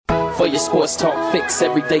For your sports talk fix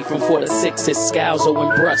every day from 4 to 6, it's Scalzo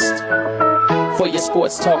and Brust. For your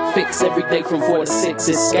sports talk fix every day from 4 to 6,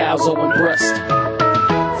 it's Scalzo and Brust.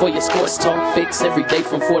 For your sports talk fix every day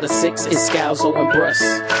from 4 to 6, it's Scalzo and Brust.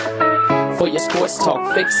 For your sports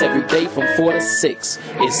talk fix every day from 4 to 6,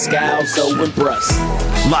 it's Scalzo and Brust.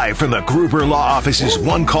 Live from the Gruber Law Office's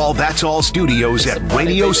One Call That's All studios at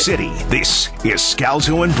Radio City, this is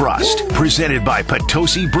Scalzo and Brust, presented by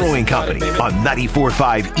Potosi Brewing Company on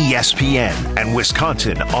 94.5 ESPN and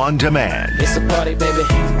Wisconsin On Demand. It's a party, baby.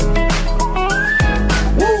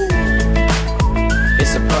 Woo!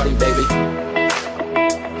 It's a party, baby.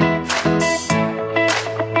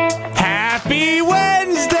 Happy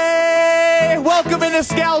Wednesday! Welcome into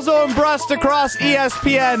Scalzo and Brust across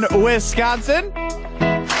ESPN Wisconsin.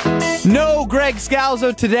 No Greg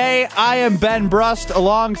Scalzo today. I am Ben Brust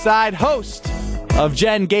alongside host of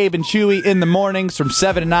Jen, Gabe, and Chewy in the mornings from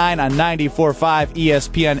 7 to 9 on 94.5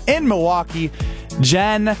 ESPN in Milwaukee.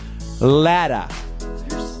 Jen Lada.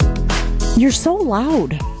 You're so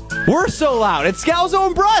loud. We're so loud. It's Scalzo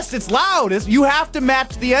and Brust. It's loud. You have to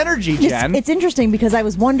match the energy, Jen. It's interesting because I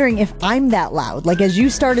was wondering if I'm that loud. Like, as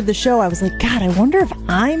you started the show, I was like, God, I wonder if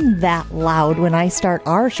I'm that loud when I start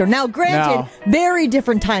our show. Now, granted, very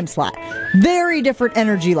different time slot. Very different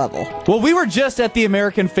energy level. Well, we were just at the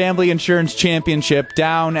American Family Insurance Championship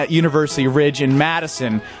down at University Ridge in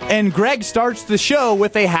Madison, and Greg starts the show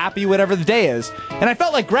with a happy whatever the day is. And I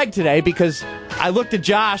felt like Greg today because I looked at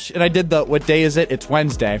Josh and I did the, what day is it? It's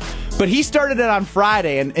Wednesday. But he started it on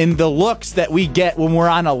Friday, and in the looks that we get when we're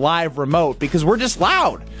on a live remote, because we're just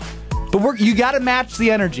loud. But you got to match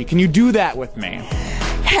the energy. Can you do that with me?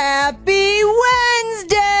 Happy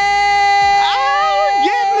Wednesday!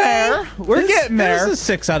 We're getting there. This is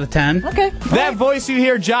 6 out of 10. Okay. That voice you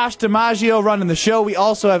hear, Josh DiMaggio running the show. We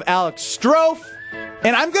also have Alex Strofe.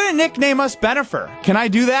 And I'm going to nickname us Benifer. Can I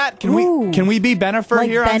do that? Can we be Benifer like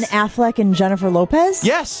here? Ben Affleck and Jennifer Lopez?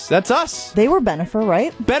 Yes, that's us. They were Benifer,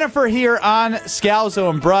 right? Benifer here on Scalzo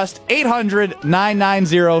and Brust.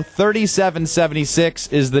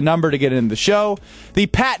 800-990-3776 is the number to get into the show. The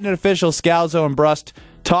patented official Scalzo and Brust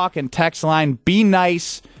talk and text line. Be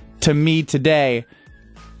nice to me today.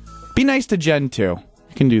 Be nice to Jen, too.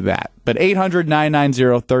 You can do that. But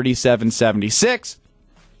 800-990-3776.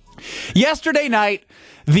 Yesterday night,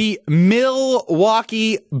 the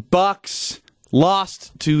Milwaukee Bucks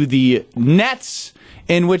lost to the Nets,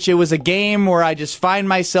 in which it was a game where I just find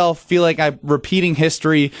myself feel like I'm repeating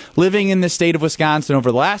history, living in the state of Wisconsin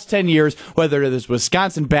over the last 10 years, whether it is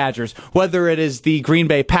Wisconsin Badgers, whether it is the Green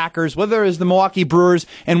Bay Packers, whether it is the Milwaukee Brewers,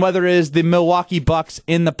 and whether it is the Milwaukee Bucks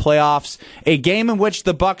in the playoffs. A game in which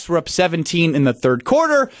the Bucks were up 17 in the third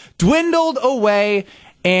quarter, dwindled away.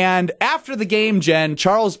 And after the game, Jen,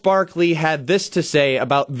 Charles Barkley had this to say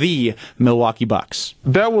about the Milwaukee Bucks.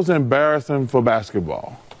 That was embarrassing for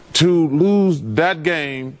basketball. To lose that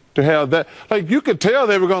game, to have that. Like, you could tell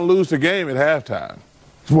they were going to lose the game at halftime.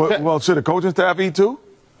 Well, should the coaching staff eat too?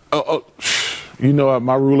 You know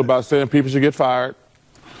my rule about saying people should get fired.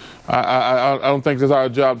 I don't think it's our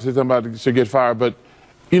job to say somebody should get fired. But,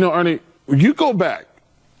 you know, Ernie, you go back.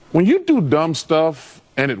 When you do dumb stuff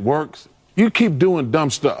and it works, you keep doing dumb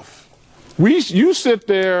stuff. You sit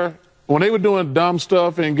there, when they were doing dumb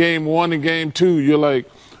stuff in game 1 and game 2, you're like,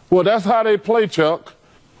 well, that's how they play, Chuck.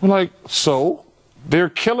 We're like, so? They're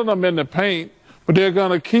killing them in the paint, but they're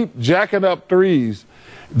going to keep jacking up threes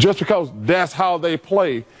just because that's how they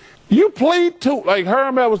play. You played to, like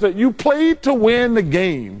Herman was saying, you played to win the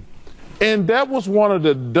game. And that was one of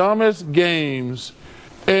the dumbest games.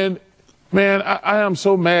 And, man, I am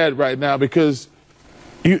so mad right now because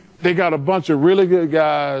they got a bunch of really good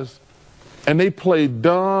guys, and they played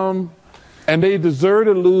dumb, and they deserve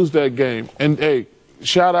to lose that game. And, hey,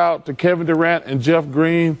 shout out to Kevin Durant and Jeff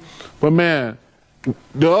Green. But, man,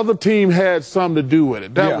 the other team had something to do with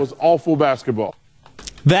it. That was awful basketball.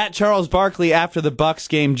 That Charles Barkley after the Bucks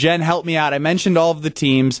game. Jen, help me out. I mentioned all of the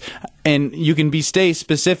teams, and you can stay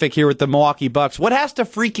specific here with the Milwaukee Bucks. What has to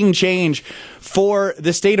freaking change for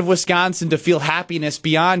the state of Wisconsin to feel happiness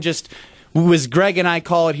beyond just as Greg and I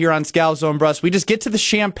call it here on Scalzo and Brust, we just get to the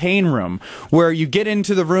champagne room where you get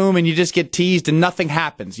into the room and you just get teased and nothing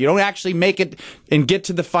happens. You don't actually make it and get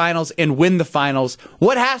to the finals and win the finals.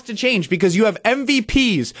 What has to change? Because you have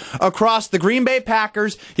MVPs across the Green Bay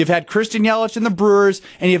Packers, you've had Christian Yelich in the Brewers,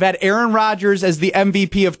 and you've had Aaron Rodgers as the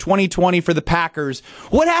MVP of 2020 for the Packers.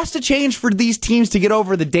 What has to change for these teams to get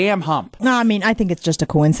over the damn hump? No, I mean, I think it's just a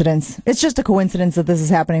coincidence. It's just a coincidence that this is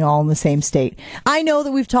happening all in the same state. I know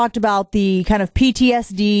that we've talked about the the kind of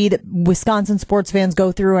PTSD that Wisconsin sports fans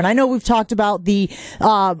go through. And I know we've talked about the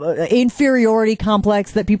inferiority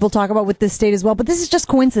complex that people talk about with this state as well, but this is just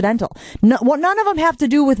coincidental. None of them have to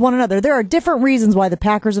do with one another. There are different reasons why the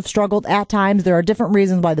Packers have struggled at times. There are different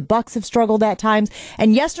reasons why the Bucs have struggled at times.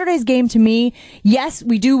 And yesterday's game, to me, yes,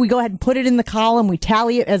 we do. We go ahead and put it in the column. We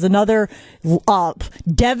tally it as another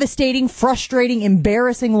devastating, frustrating,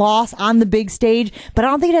 embarrassing loss on the big stage. But I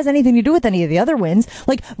don't think it has anything to do with any of the other wins.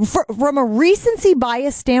 Like, from a recency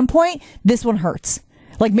bias standpoint, this one hurts.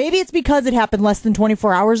 Like, maybe it's because it happened less than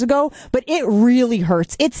 24 hours ago, but it really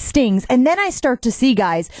hurts. It stings. And then I start to see,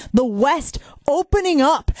 guys, the West opening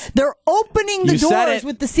up. They're opening the doors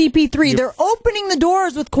with the CP3. They're opening the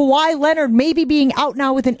doors with Kawhi Leonard maybe being out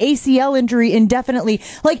now with an ACL injury indefinitely.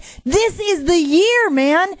 Like, this is the year,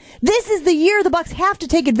 man. This is the year the Bucs have to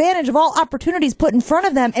take advantage of all opportunities put in front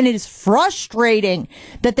of them, and it is frustrating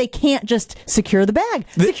that they can't just secure the bag.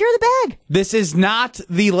 Secure the bag. This is not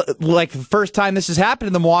the first time this has happened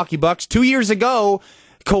in the Milwaukee Bucks. 2 years ago,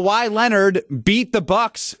 Kawhi Leonard beat the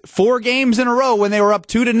Bucks 4 games in a row when they were up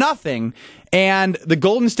 2-0. And the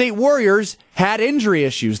Golden State Warriors had injury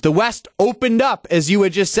issues. The West opened up, as you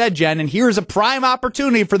had just said, Jen, and here's a prime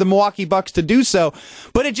opportunity for the Milwaukee Bucks to do so.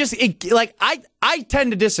 But I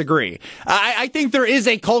tend to disagree. I think there is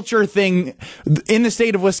a culture thing in the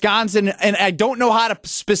state of Wisconsin, and I don't know how to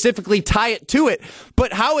specifically tie it to it,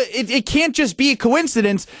 but how it can't just be a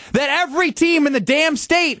coincidence that every team in the damn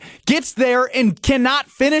state gets there and cannot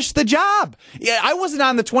finish the job. Yeah, I wasn't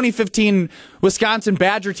on the 2015 Wisconsin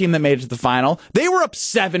Badger team that made it to the final. They were up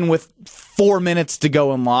 7 with 4 minutes to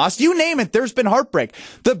go and lost. You name it, there's been heartbreak.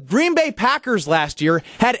 The Green Bay Packers last year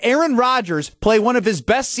had Aaron Rodgers play one of his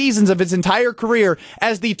best seasons of his entire career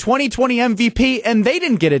as the 2020 MVP, and they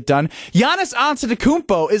didn't get it done. Giannis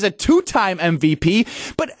Antetokounmpo is a 2-time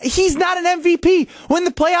MVP, but he's not an MVP. When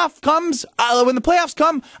the playoffs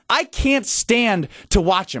come, I can't stand to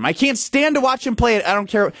watch him. I can't stand to watch him play it. I don't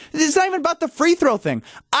care. It's not even about the free throw thing.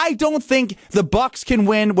 I don't think the Bucks can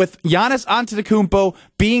win with Giannis Antetokounmpo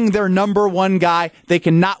being their number one guy. They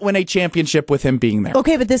cannot win a championship with him being there.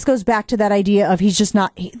 Okay, but this goes back to that idea of he's just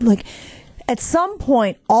not, at some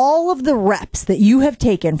point, all of the reps that you have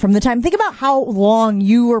taken from the time, think about how long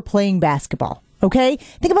you were playing basketball. Okay?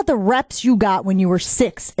 Think about the reps you got when you were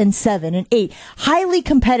 6 and 7 and 8. Highly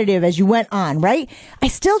competitive as you went on, right? I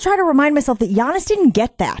still try to remind myself that Giannis didn't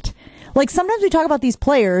get that. Like, sometimes we talk about these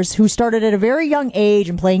players who started at a very young age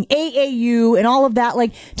and playing AAU and all of that.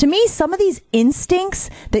 Like, to me, some of these instincts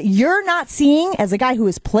that you're not seeing as a guy who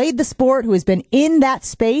has played the sport, who has been in that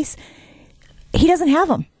space, he doesn't have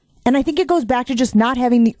them. And I think it goes back to just not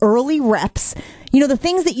having the early reps. You know, the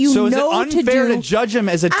things that you know to do. So is it unfair to judge him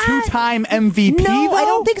as a 2-time MVP, No, though? I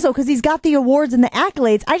don't think so, because he's got the awards and the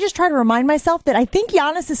accolades. I just try to remind myself that I think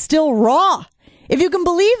Giannis is still raw. If you can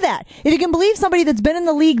believe that, if you can believe somebody that's been in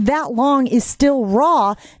the league that long is still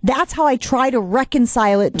raw, that's how I try to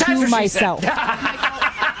reconcile it to myself.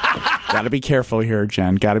 Got to be careful here,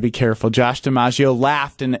 Jen. Got to be careful. Josh DiMaggio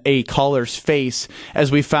laughed in a caller's face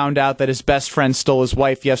as we found out that his best friend stole his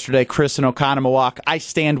wife yesterday, Chris in Oconomowoc. I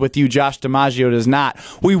stand with you. Josh DiMaggio does not.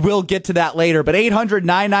 We will get to that later. But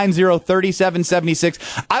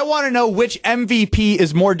 800-990-3776. I want to know which MVP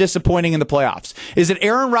is more disappointing in the playoffs. Is it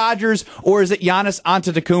Aaron Rodgers or is it Giannis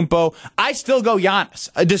Antetokounmpo? I still go Giannis.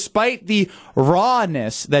 Despite the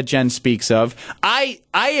rawness that Jen speaks of, I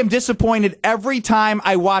am disappointed every time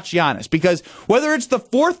I watch Giannis, because whether it's the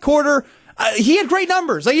fourth quarter, he had great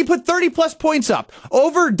numbers. Like, he put 30-plus points up,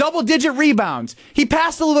 over double-digit rebounds. He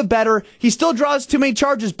passed a little bit better. He still draws too many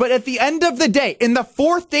charges. But at the end of the day, in the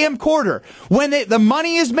fourth damn quarter, when the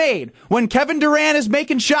money is made, when Kevin Durant is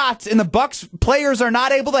making shots and the Bucks players are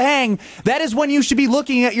not able to hang, that is when you should be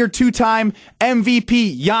looking at your 2-time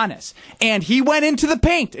MVP, Giannis. And he went into the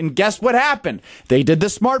paint, and guess what happened? They did the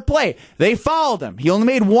smart play. They fouled him. He only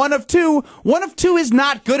made 1 of 2. 1 of 2 is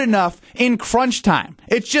not good enough in crunch time.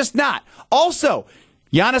 It's just not. Also,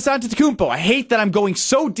 Giannis Antetokounmpo, I hate that I'm going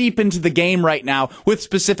so deep into the game right now with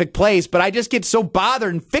specific plays, but I just get so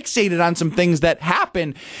bothered and fixated on some things that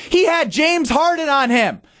happen. He had James Harden on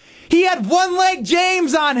him. He had one-leg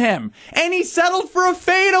James on him, and he settled for a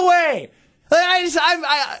fadeaway.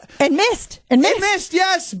 And missed. It missed,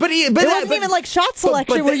 yes. But it wasn't even like shot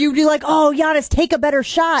selection where you'd be like, oh, Giannis, take a better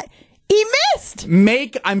shot. He missed.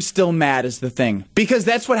 I'm still mad is the thing. Because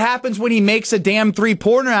that's what happens when he makes a damn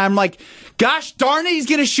three-pointer. I'm like, gosh darn it, he's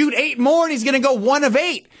going to shoot 8 more and he's going to go 1 of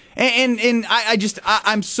 8. And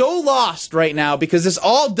I'm so lost right now because this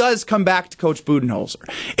all does come back to Coach Budenholzer.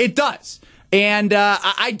 It does. And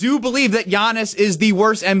I do believe that Giannis is the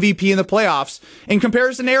worst MVP in the playoffs in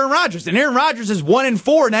comparison to Aaron Rodgers. And Aaron Rodgers is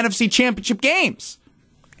 1-4 in NFC Championship games.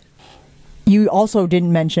 You also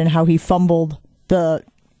didn't mention how he fumbled the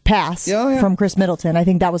pass from Chris Middleton. I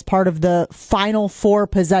think that was part of the final 4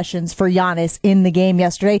 possessions for Giannis in the game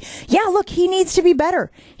yesterday. Yeah, look, he needs to be better.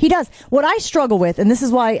 He does. What I struggle with, and this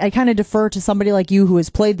is why I kind of defer to somebody like you who has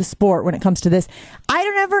played the sport when it comes to this, I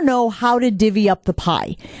don't ever know how to divvy up the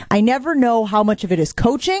pie. I never know how much of it is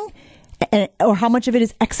coaching or how much of it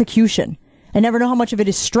is execution. I never know how much of it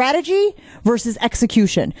is strategy versus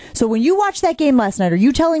execution. So when you watched that game last night, are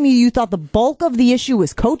you telling me you thought the bulk of the issue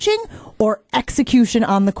was coaching or execution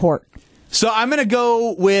on the court? So I'm going to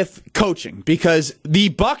go with coaching because the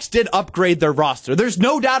Bucks did upgrade their roster. There's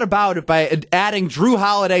no doubt about it by adding Drew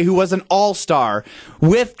Holiday, who was an all-star,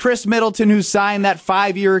 with Chris Middleton, who signed that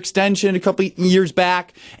 5-year extension a couple years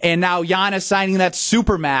back, and now Giannis signing that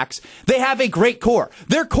Supermax. They have a great core.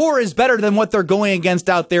 Their core is better than what they're going against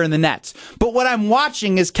out there in the Nets. But what I'm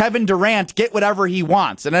watching is Kevin Durant get whatever he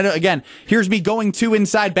wants. And again, here's me going to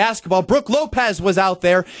inside basketball. Brook Lopez was out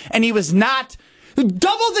there, and he was not...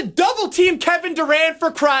 Double team Kevin Durant,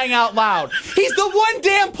 for crying out loud. He's the one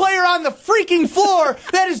damn player on the freaking floor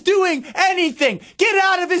that is doing anything. Get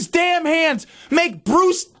out of his damn hands. Make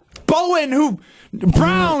Bruce Bowen,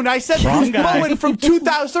 Brown, I said Bruce Bowen from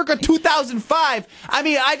circa 2005. I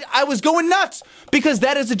mean, I was going nuts because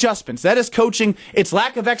that is adjustments. That is coaching. It's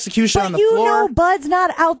lack of execution on the floor. But you know Bud's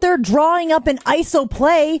not out there drawing up an ISO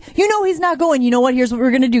play. You know he's not going, you know what, here's what we're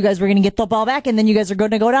going to do, guys. We're going to get the ball back, and then you guys are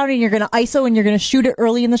going to go down, and you're going to ISO, and you're going to shoot it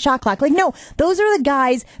early in the shot clock. Like, no, those are the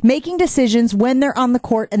guys making decisions when they're on the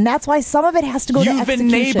court, and that's why some of it has to go to execution.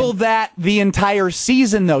 You've enabled that the entire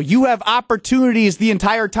season, though. You have opportunities the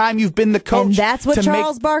entire time you've been the coach. And that's what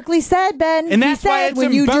Charles Barkley said, Ben. And that's why it's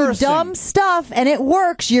when you do dumb stuff and it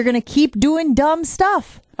works, you're going to keep doing dumb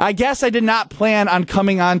stuff. I guess I did not plan on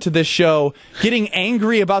coming on to this show getting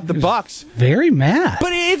angry about the Bucks. Very mad. But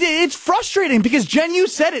it's frustrating because, Jen, you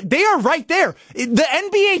said it. They are right there. The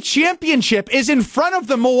NBA championship is in front of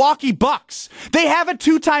the Milwaukee Bucks. They have a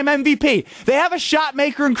 2-time MVP. They have a shot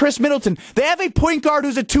maker in Chris Middleton. They have a point guard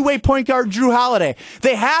who's a 2-way point guard, Drew Holiday.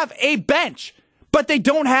 They have a bench, but they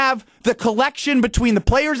don't have the collection between the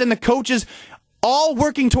players and the coaches all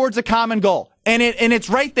working towards a common goal. And it's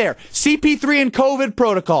right there. CP3 and COVID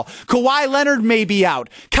protocol. Kawhi Leonard may be out.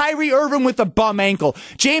 Kyrie Irving with a bum ankle.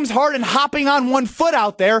 James Harden hopping on one foot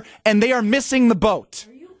out there, and they are missing the boat.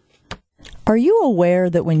 Are you aware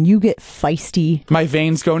that when you get feisty, my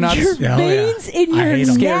veins go nuts? Your veins in your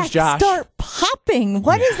neck start popping.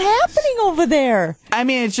 What is happening over there? I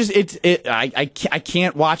mean, it's just I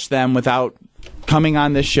can't watch them without coming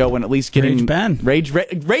on this show and at least getting Rage Ben.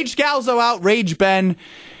 Rage Scalzo out, Rage Ben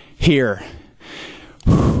here.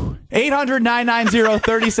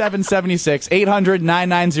 800-990-3776.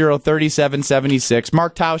 800-990-3776.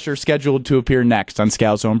 Mark Tauscher scheduled to appear next on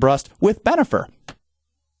Scalzo and Brust with Benifer.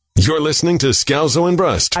 You're listening to Scalzo and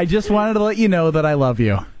Brust. I just wanted to let you know that I love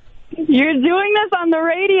you. You're doing this on the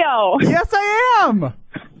radio. Yes, I am.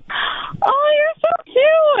 Oh, you're so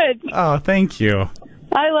cute. Oh, thank you.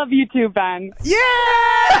 I love you too, Ben. Yeah!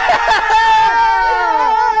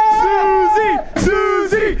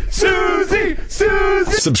 Susie!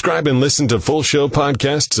 Subscribe and listen to full show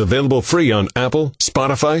podcasts available free on Apple,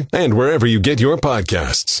 Spotify, and wherever you get your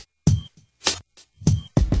podcasts.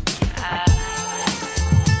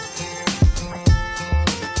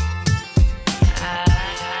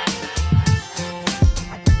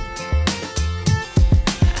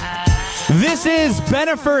 This is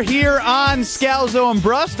Benifer here on Scalzo and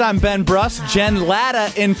Brust. I'm Ben Brust. Jen Lada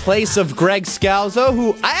in place of Greg Scalzo,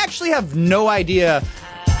 who I actually have no idea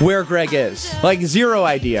where Greg is. Like, zero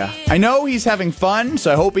idea. I know he's having fun,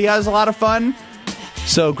 so I hope he has a lot of fun.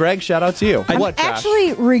 So, Greg, shout out to you. I'm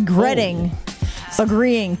actually regretting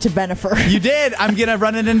agreeing to Benifer. You did. I'm going to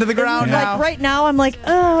run it into the ground now. Like, right now, I'm like,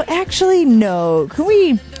 oh, actually, no. Can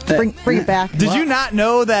we bring it back? Did you not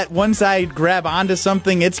know that once I grab onto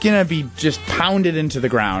something, it's going to be just pounded into the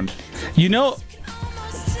ground? You know...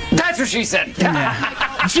 That's what she said.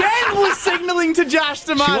 Jen was signaling to Josh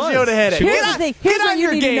DiMaggio to hit it. Here's the thing. Get on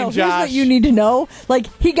your game, Josh. Here's what you need to know. Like,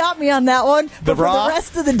 he got me on that one, but for the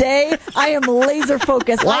rest of the day, I am laser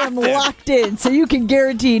focused. I am locked in, so you can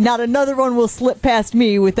guarantee not another one will slip past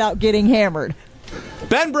me without getting hammered.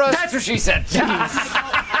 Ben Brust. That's what she said. Now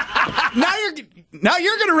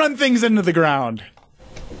you're going to run things into the ground.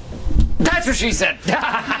 That's what she said.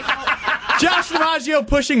 Josh DiMaggio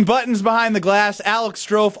pushing buttons behind the glass. Alex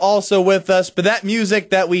Strofe also with us. But that music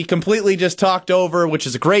that we completely just talked over, which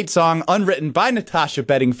is a great song, unwritten by Natasha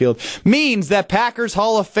Bedingfield, means that Packers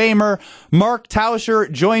Hall of Famer Mark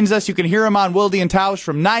Tauscher joins us. You can hear him on Wilde and Tausch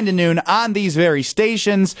from 9 to noon on these very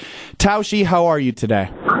stations. Tauschi, how are you today?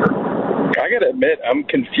 I got to admit, I'm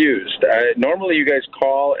confused. Normally you guys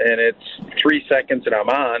call and it's 3 seconds and I'm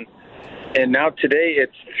on. And now today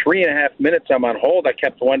it's 3.5 minutes I'm on hold. I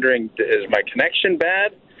kept wondering, is my connection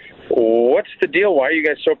bad? What's the deal? Why are you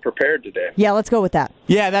guys so prepared today? Yeah, let's go with that.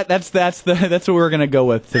 Yeah, that's what we're gonna go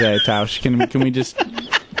with today, Tausch. Can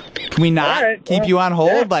we not keep you on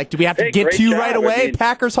hold? Yeah. Like, do we have to get to you right away, I mean,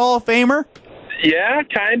 Packers Hall of Famer? Yeah,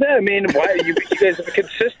 kind of. I mean, why you guys have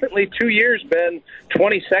consistently 2 years been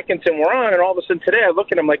 20 seconds and we're on, and all of a sudden today I look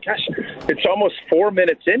and I'm like, gosh, it's almost 4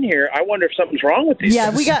 minutes in here. I wonder if something's wrong with these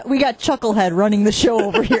things. we got Chucklehead running the show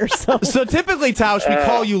over here. So typically, Tausch, we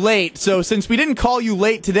call you late. So since we didn't call you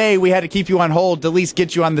late today, we had to keep you on hold to at least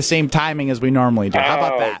get you on the same timing as we normally do. How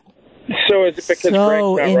about that? So is it because Greg's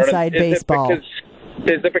not inside running? baseball?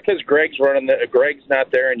 Is it because Greg's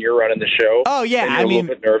not there and you're running the show? Oh yeah, I mean, a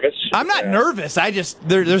little bit nervous. I'm not nervous. I just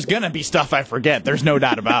there's gonna be stuff I forget. There's no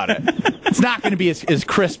doubt about it. It's not gonna be as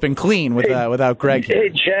crisp and clean without Greg here. Hey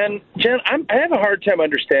Jen, I have a hard time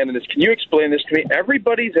understanding this. Can you explain this to me?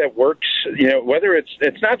 Everybody that works, whether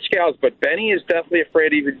it's not Scals, but Benny is definitely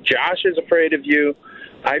afraid of you. Josh is afraid of you.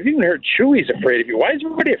 I've even heard Chewy's afraid of you. Why is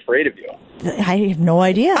everybody afraid of you? I have no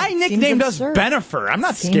idea. I nicknamed us Benifer. I'm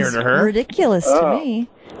not scared of her. Ridiculous to me.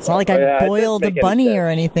 It's not like I boiled a bunny or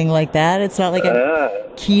anything like that. It's not like I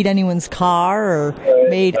keyed anyone's car or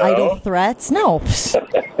made idle threats. No.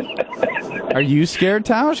 Are you scared,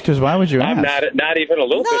 Tausch? Because why would you ask? I'm not even a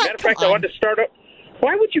little bit. Matter of fact, I wanted to start up.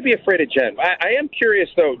 Why would you be afraid of Jen? I am curious,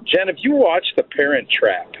 though. Jen, have you watched The Parent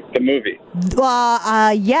Trap, the movie?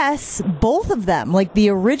 Yes, both of them. Like the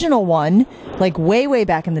original one, like way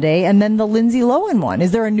back in the day, and then the Lindsay Lohan one.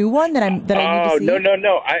 Is there a new one that I need to see?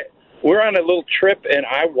 No. We're on a little trip, and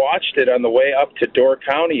I watched it on the way up to Door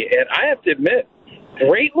County, and I have to admit,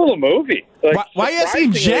 great little movie. Like, why are you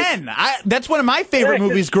asking Jen? That's one of my favorite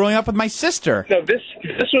movies growing up with my sister. No, this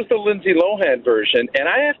was the Lindsay Lohan version, and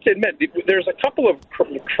I have to admit, there's a couple of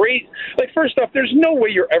crazy. Like, first off, there's no way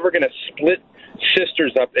you're ever going to split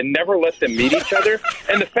sisters up and never let them meet each other.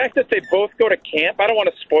 And the fact that they both go to camp, I don't want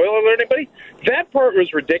to spoil alert anybody, that part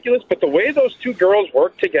was ridiculous. But the way those two girls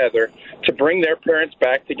work together to bring their parents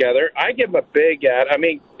back together, I give them a big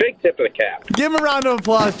tip of the cap. Give him a round of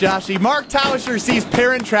applause, Joshy. Mark Tauscher sees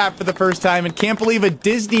Parent Trap for the first time and can't believe a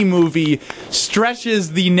Disney movie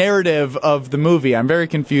stretches the narrative of the movie. I'm very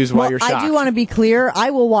confused why you're shocked. I do want to be clear. I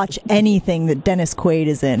will watch anything that Dennis Quaid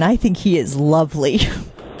is in. I think he is lovely.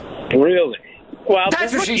 Really? Well,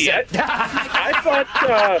 that's what she said. I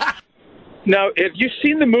thought. Now, have you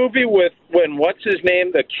seen the movie with when what's his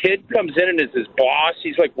name? The kid comes in and is his boss.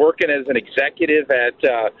 He's like working as an executive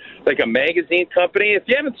at like a magazine company. If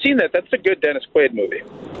you haven't seen that, that's a good Dennis Quaid movie.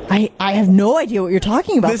 I have no idea what you're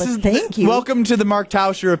talking about. Thank you. Welcome to the Mark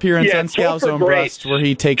Tauscher appearance on Scalzo and Brust, where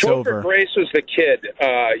he takes over. Grace was the kid.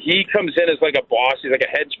 He comes in as like a boss. He's like a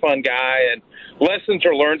hedge fund guy, and lessons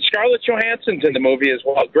are learned. Scarlett Johansson's in the movie as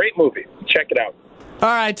well. Great movie. Check it out. All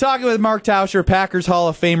right, talking with Mark Tauscher, Packers Hall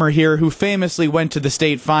of Famer here, who famously went to the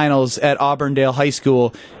state finals at Auburndale High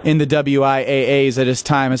School in the WIAAs at his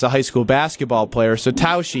time as a high school basketball player. So,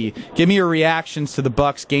 Tauschi, give me your reactions to the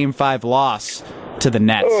Bucks' Game 5 loss to the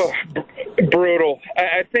Nets. Brutal.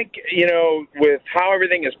 I think, with how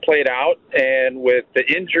everything has played out and with the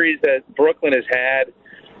injuries that Brooklyn has had,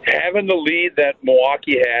 having the lead that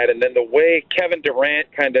Milwaukee had, and then the way Kevin Durant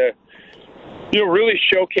kind of really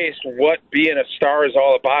showcased what being a star is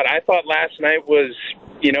all about. I thought last night was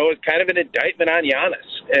kind of an indictment on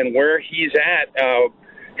Giannis and where he's at,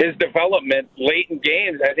 his development late in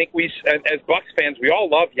games. I think we, as Bucks fans, we all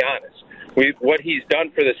love Giannis. What he's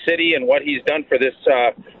done for the city and what he's done for this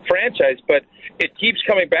franchise, but it keeps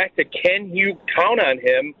coming back to, can you count on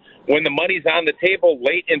him when the money's on the table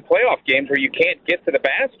late in playoff games where you can't get to the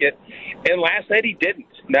basket? And last night he didn't.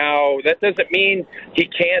 Now, that doesn't mean he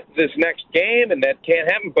can't this next game, and that can't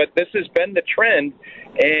happen, but this has been the trend,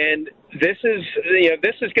 and this is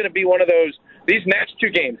going to be one of these next two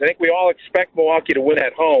games. I think we all expect Milwaukee to win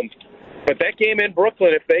at home, but that game in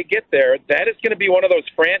Brooklyn, if they get there, that is going to be one of those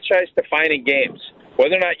franchise-defining games.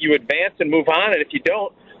 Whether or not you advance and move on, and if you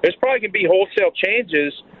don't, there's probably going to be wholesale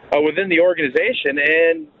changes within the organization,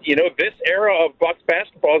 and this era of Bucks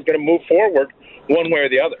basketball is going to move forward one way or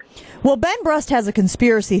the other. Well, Ben Brust has a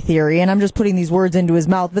conspiracy theory, and I'm just putting these words into his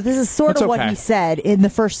mouth, but this is sort of what he said in the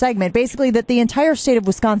first segment. Basically, that the entire state of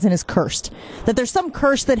Wisconsin is cursed. That there's some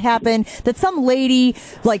curse that happened, that some lady,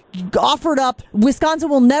 offered up, Wisconsin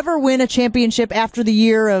will never win a championship after the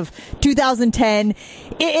year of 2010.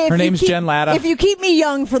 Her name's Jen Lada. If you keep me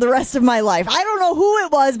young for the rest of my life. I don't know who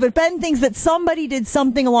it was, but Ben thinks that somebody did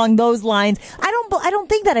something along those lines. I don't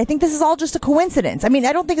think that. I think this is all just a coincidence. I mean,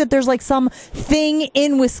 I don't think that there's some thing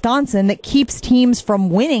in Wisconsin that keeps teams from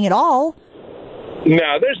winning at all.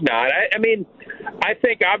 No, there's not. I mean, I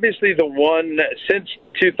think obviously the one since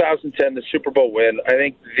 2010, the Super Bowl win, I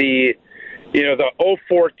think the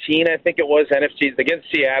 014, I think it was, NFC against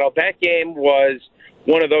Seattle, that game was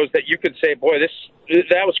one of those that you could say, boy,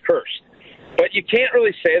 that was cursed. But you can't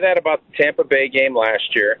really say that about the Tampa Bay game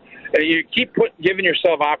last year. And you keep giving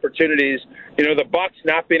yourself opportunities. The Bucs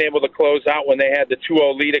not being able to close out when they had the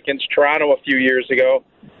 2-0 lead against Toronto a few years ago.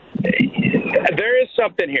 There is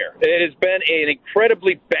something here. It has been an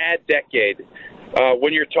incredibly bad decade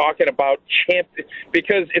when you're talking about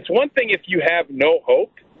because it's one thing if you have no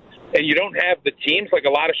hope and you don't have the teams, like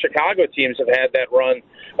a lot of Chicago teams have had that run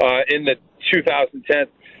in the 2010s.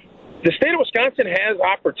 The state of Wisconsin has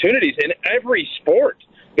opportunities in every sport.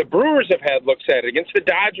 The Brewers have had looks at it against the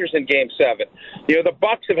Dodgers in Game 7. The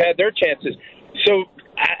Bucs have had their chances. So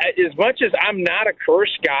as much as I'm not a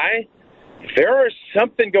curse guy, there is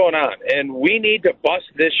something going on, and we need to bust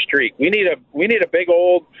this streak. We need a big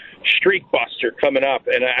old streak buster coming up,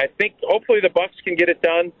 and I think hopefully the Bucs can get it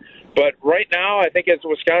done. But right now, I think as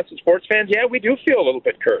Wisconsin sports fans, yeah, we do feel a little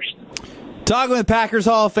bit cursed. Talking with Packers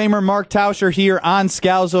Hall of Famer Mark Tauscher here on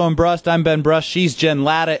Scalzo and Brust. I'm Ben Brust. She's Jen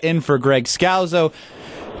Lada in for Greg Scalzo.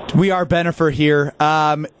 We are Benifer here.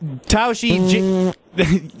 Tauscher,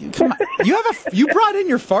 come on. You brought in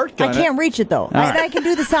your fart gun. I can't reach it though. I can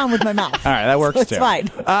do the sound with my mouth. All right, that works so too. It's fine.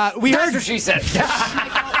 We That's heard what she said.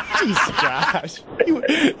 Jesus, gosh.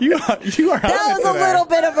 You are that was a little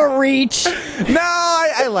bit of a reach. No,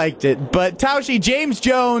 I liked it. But Tauscher, James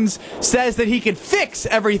Jones says that he could fix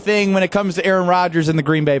everything when it comes to Aaron Rodgers and the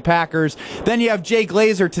Green Bay Packers. Then you have Jay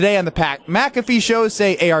Glazer today on the Pat McAfee show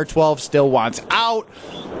say AR-12 still wants out.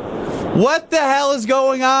 What the hell is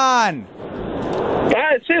going on?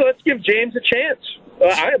 I'd say let's give James a chance.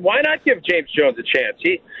 Why not give James Jones a chance?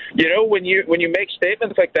 When you make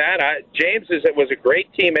statements like that, James was a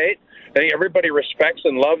great teammate. I think everybody respects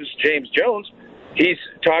and loves James Jones. He's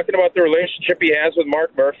talking about the relationship he has with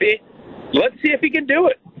Mark Murphy. Let's see if he can do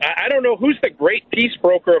it. I don't know who's the great peace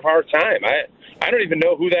broker of our time. I don't even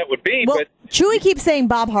know who that would be. Well, but Chewy keeps saying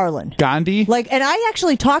Bob Harlan. Gandhi? And I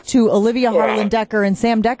actually talked to Olivia Harlan Decker and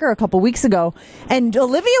Sam Decker a couple weeks ago, and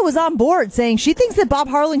Olivia was on board saying she thinks that Bob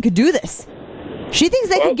Harlan could do this. She thinks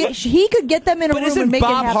he could get them in a room and make it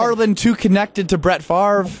happen. But isn't Bob Harlan too connected to Brett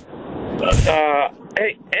Favre?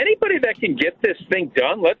 Hey, anybody that can get this thing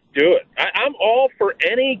done, let's do it. I'm all for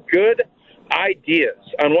any good ideas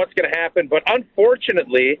on what's going to happen, but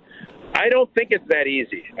unfortunately, I don't think it's that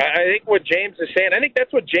easy. I think what James is saying, I think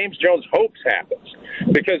that's what James Jones hopes happens,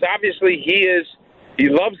 because obviously he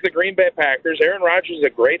loves the Green Bay Packers. Aaron Rodgers is a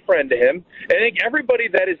great friend to him. I think everybody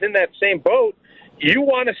that is in that same boat, you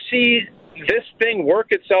want to see this thing work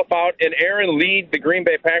itself out and Aaron lead the Green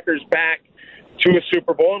Bay Packers back to a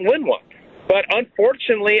Super Bowl and win one. But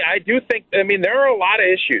unfortunately, I do think, there are a lot of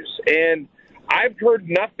issues, and I've heard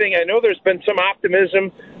nothing. I know there's been some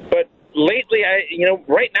optimism, but lately,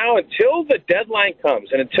 right now, until the deadline comes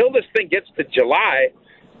and until this thing gets to July,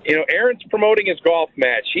 Aaron's promoting his golf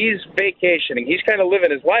match. He's vacationing. He's kind of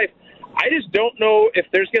living his life. I just don't know if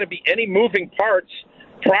there's going to be any moving parts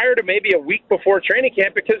prior to maybe a week before training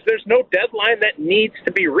camp, because there's no deadline that needs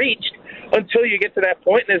to be reached until you get to that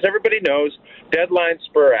point. And as everybody knows, deadlines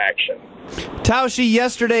spur action. Tauscher,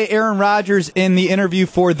 yesterday, Aaron Rodgers in the interview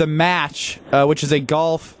for The Match, which is a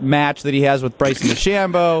golf match that he has with Bryson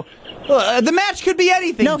DeChambeau. The match could be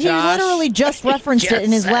anything, No, he Josh. literally just referenced it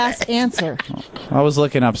in his last answer. I was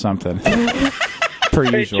looking up something. Per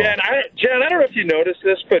usual. Jen, I don't know if you noticed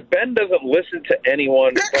this, but Ben doesn't listen to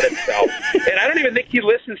anyone but himself. And I don't even think he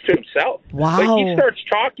listens to himself. Wow. He starts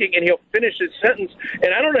talking and he'll finish his sentence,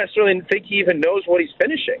 and I don't necessarily think he even knows what he's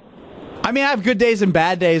finishing. I have good days and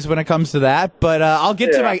bad days when it comes to that, but I'll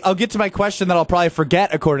get to my question that I'll probably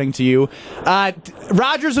forget, according to you.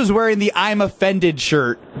 Rodgers was wearing the "I'm offended"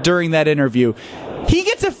 shirt during that interview. He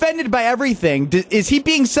gets offended by everything. Is he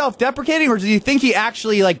being self-deprecating, or do you think he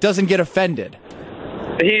actually doesn't get offended?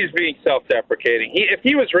 He's being self-deprecating. If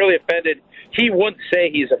he was really offended, he wouldn't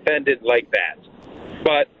say he's offended like that.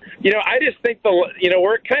 But I just think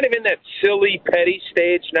we're kind of in that silly, petty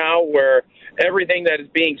stage now where everything that is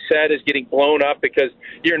being said is getting blown up because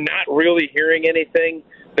you're not really hearing anything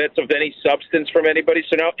that's of any substance from anybody.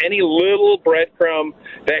 So now any little breadcrumb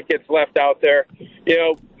that gets left out there,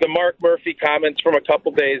 the Mark Murphy comments from a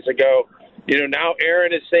couple days ago, now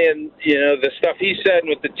Aaron is saying, the stuff he said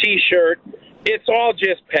with the T-shirt, it's all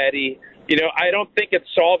just petty. I don't think it's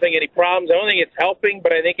solving any problems. I don't think it's helping,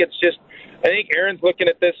 but I think Aaron's looking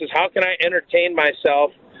at this as how can I entertain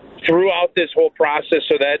myself throughout this whole process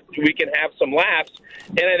so that we can have some laughs.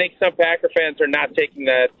 And I think some Packer fans are not taking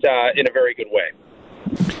that in a very good way.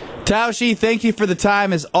 Tauscher, thank you for the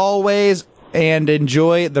time as always, and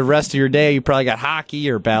enjoy the rest of your day. You probably got hockey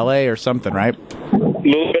or ballet or something, right? A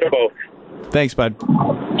little bit of both. Thanks, bud.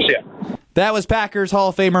 Yeah. That was Packers Hall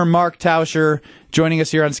of Famer Mark Tauscher joining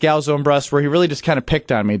us here on Scalzo and Brust, where he really just kind of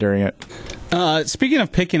picked on me during it. Speaking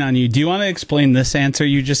of picking on you, do you want to explain this answer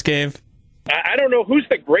you just gave? I don't know who's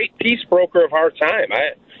the great peace broker of our time.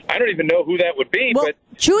 I don't even know who that would be. Well, but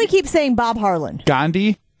Chewy keeps saying Bob Harlan.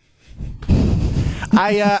 Gandhi?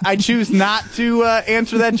 I choose not to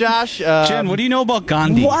answer that, Josh. Jen, what do you know about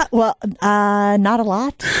Gandhi? What? Well, not a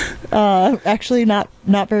lot. Actually, not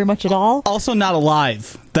very much at all. Also not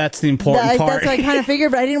alive. That's the important part. That's what I kind of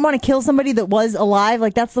figured, but I didn't want to kill somebody that was alive.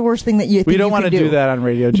 Like, that's the worst thing that you We don't want to do that on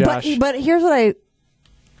radio, Josh. But here's what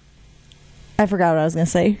I forgot what I was going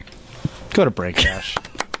to say. Go to break, Josh.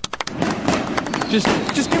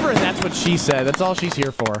 Just give her a that's what she said. That's all she's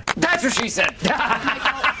here for. That's what she said.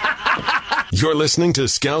 You're listening to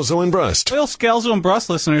Scalzo and Brust. Loyal Scalzo and Brust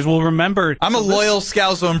listeners will remember. I'm a loyal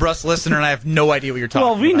Scalzo and Brust listener, and I have no idea what you're talking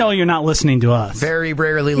about. Well, we know you're not listening to us. Very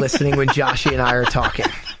rarely listening when Joshy and I are talking.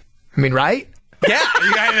 I mean, right? Yeah,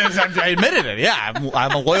 I admitted it. Yeah,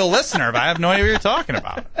 I'm a loyal listener, but I have no idea what you're talking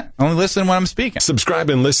about. I only listen when I'm speaking. Subscribe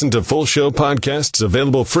and listen to full show podcasts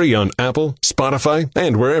available free on Apple, Spotify,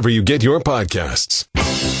 and wherever you get your podcasts.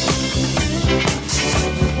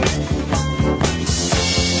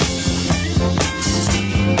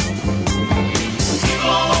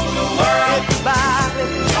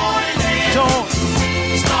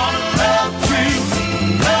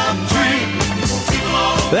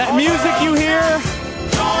 That music you hear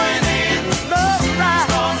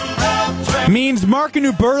means Mark in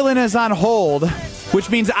New Berlin is on hold, which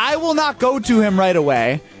means I will not go to him right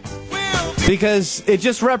away because it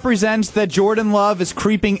just represents that Jordan Love is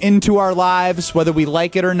creeping into our lives, whether we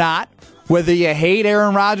like it or not. Whether you hate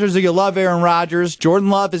Aaron Rodgers or you love Aaron Rodgers, Jordan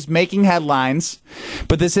Love is making headlines.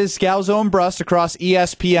 But this is Scalzo and Brust across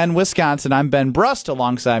ESPN Wisconsin. I'm Ben Brust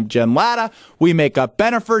alongside Jen Lada. We make up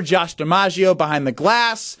Benifer, Josh DiMaggio behind the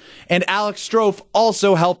glass, and Alex Strofe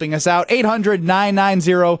also helping us out.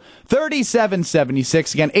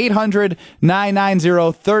 800-990-3776. Again,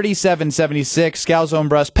 800-990-3776. Scalzo and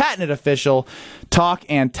Brust, patented official talk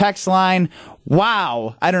and text line.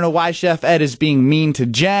 Wow. I don't know why Chef Ed is being mean to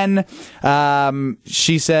Jen.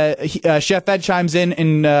 She said, Chef Ed chimes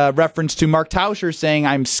in reference to Mark Tauscher saying,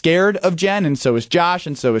 I'm scared of Jen, and so is Josh,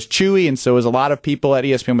 and so is Chewy, and so is a lot of people at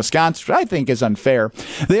ESPN Wisconsin, which I think is unfair.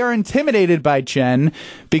 They are intimidated by Jen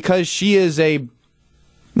because she is I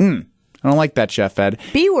don't like that, Chef Ed.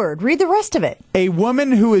 B word. Read the rest of it. A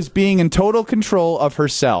woman who is being in total control of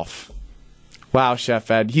herself. Wow, Chef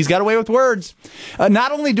Ed. He's got away with words.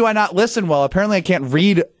 Not only do I not listen well, apparently I can't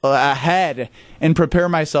read ahead and prepare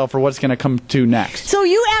myself for what's going to come to next. So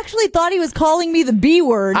you actually thought he was calling me the B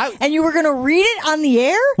word, and you were going to read it on the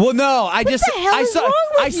air? Well, no, what the hell is wrong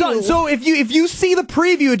with you? So if you see the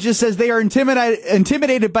preview, it just says they are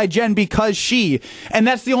intimidated by Jen because she, and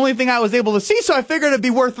that's the only thing I was able to see. So I figured it'd be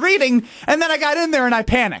worth reading, and then I got in there and I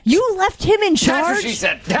panicked. You left him in charge. That's what she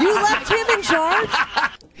said. You left him in charge.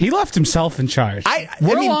 He left himself in charge.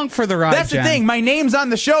 We're along for the ride, That's Jen. the thing. My name's on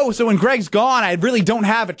the show, so when Greg's gone, I really don't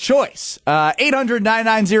have a choice.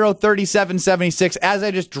 800-990-3776. As I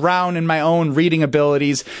just drown in my own reading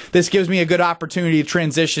abilities, this gives me a good opportunity to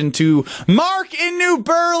transition to Mark in New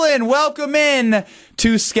Berlin. Welcome in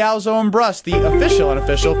to Scalzo and Brust, the official and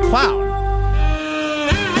unofficial clown.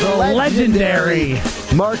 The legendary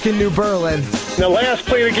Mark in New Berlin. Now, last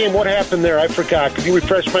play of the game, what happened there? I forgot. Could you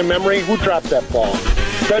refresh my memory? Who dropped that ball?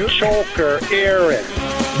 The choker, Aaron.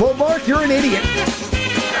 Well, Mark, you're an idiot.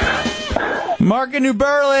 Mark in New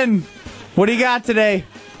Berlin, what do you got today?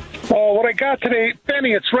 Oh, what I got today,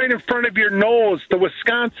 Benny, it's right in front of your nose. The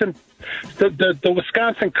Wisconsin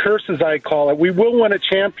curse, as I call it. We will win a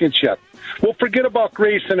championship. We'll forget about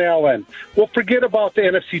Grayson Allen. We'll forget about the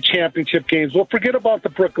NFC championship games. We'll forget about the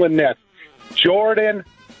Brooklyn Nets. Jordan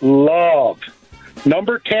Love.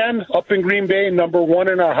 Number 10 up in Green Bay, number 1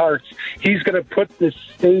 in our hearts. He's going to put this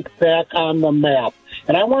state back on the map.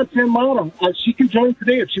 And I want Jen Mauda. She can join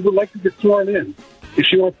today if she would like to get sworn in. Does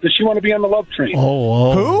she want to be on the love train?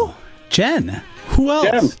 Who? Jen. Who else?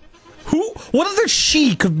 Jen. Who? What other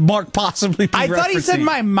she could Mark possibly be I thought he said referencing?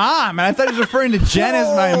 my mom, and I thought he was referring to Jen as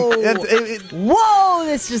my... Whoa,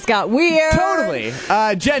 this just got weird. Totally.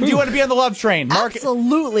 Jen, do you want to be on the love train? Mark?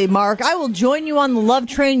 Absolutely, Mark. I will join you on the love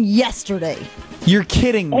train yesterday. You're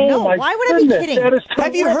kidding me. Oh, No, my why would I be goodness, kidding? that is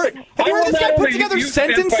Have you heard this guy put together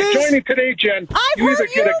sentences? By joining today, Jen, I've you either heard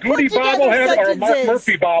get you a Goody put together bobblehead or a Mark sentences.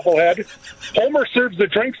 Murphy bobblehead. Homer serves the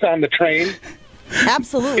drinks on the train.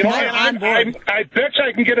 Absolutely. You know, I'm on board. I bet you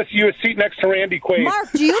I can get you a seat next to Randy Quaid.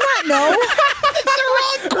 Mark, do you not know?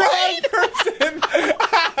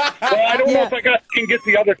 Well, I don't know if I can get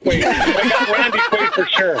the other Quaid. I got Randy Quaid for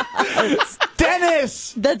sure.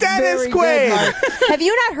 Dennis! That's Dennis very Quaid! good, Mark. Have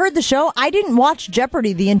you not heard the show? I didn't watch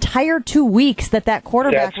Jeopardy the entire 2 weeks that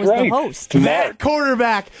quarterback That's was right. the host. That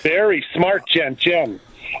quarterback. Very smart, Jen.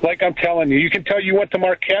 Like I'm telling you, you can tell you went to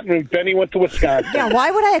Marquette and Benny went to Wisconsin. Yeah, why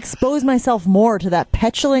would I expose myself more to that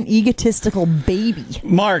petulant, egotistical baby?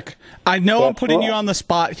 Mark, I know I'm That's putting right. you on the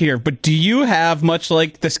spot here, but do you have, much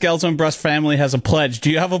like the Scalzo and Brust family has a pledge, do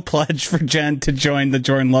you have a pledge for Jen to join the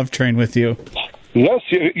Jordan Love train with you? Yes,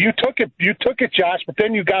 you took it. You took it, Josh, but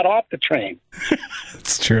then you got off the train.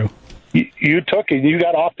 It's true. You took it. You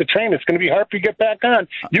got off the train. It's going to be hard to get back on.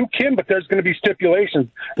 You can, but there's going to be stipulations.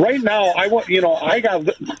 Right now, I got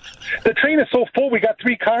the train is so full. We got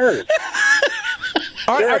 3 cars.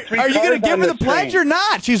 Are you going to give her the pledge or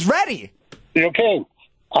not? She's ready. Okay.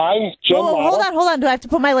 Jen Hold on. Do I have to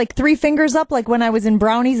put my 3 fingers up like when I was in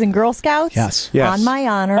Brownies and Girl Scouts? Yes. On my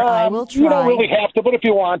honor, I will try. You don't really have to, but if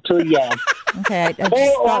you want to, yeah. Okay, I just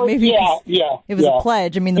thought maybe it was a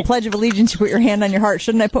pledge. I mean, the Pledge of Allegiance, you put your hand on your heart.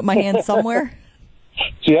 Shouldn't I put my hand somewhere?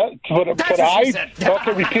 Yeah,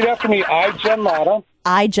 okay, repeat after me. I, Jen Lada.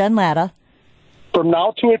 I, Jen Lada. From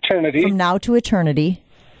now to eternity. From now to eternity.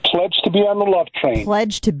 Pledge to be on the love train.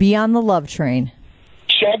 Pledge to be on the love train.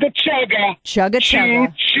 Chugga chugga. Chugga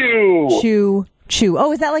chugga. Choo choo. Chew chew.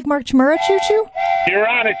 Oh, is that like Mark Chmura choo choo? You're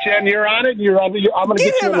on it, Jen. You're on it. I'm going to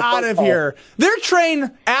get you him out of here. Their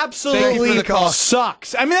train absolutely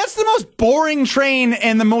sucks. I mean, that's the most boring train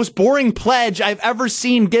and the most boring pledge I've ever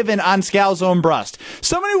seen given on Scalzo and Brust.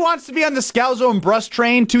 Someone who wants to be on the Scalzo and Brust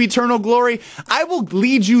train to eternal glory, I will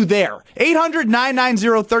lead you there.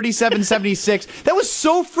 800-990-3776. That was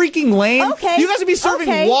so freaking lame. Okay. You guys would be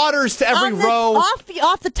serving waters to every row. Off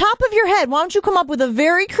the top of your head, why don't you come up with a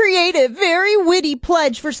very creative, very witty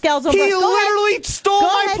pledge for Scalzo and Brust? He literally stole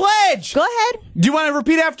my pledge. Go ahead. Do you want to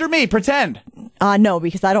repeat after me? Pretend. No,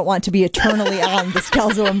 because I don't want to be eternally on the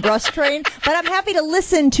Scalzo and Brust train. But I'm happy to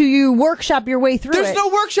listen to you workshop your way through There's no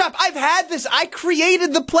workshop. I've had this. I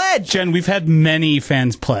created the pledge. Jen, we've had many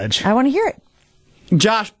fans pledge. I want to hear it.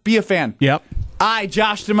 Josh, be a fan. Yep. I,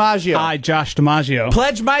 Josh DiMaggio. I, Josh DiMaggio.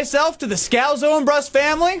 Pledge myself to the Scalzo and Brust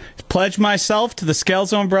family. Pledge myself to the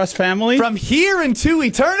Scalzo and Brust family. From here into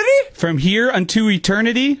eternity. From here unto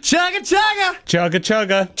eternity. Chugga chugga. Chugga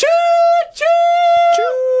chugga. Choo choo.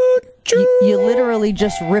 Choo choo. You literally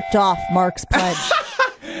just ripped off Mark's pledge.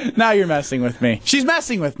 Now you're messing with me. She's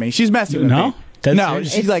messing with me. She's messing with me. No,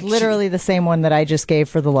 she's it's literally the same one that I just gave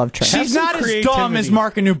for the love train. She's not as dumb as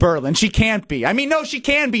Mark and New Berlin. She can't be. I mean, no, she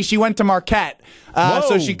can be. She went to Marquette,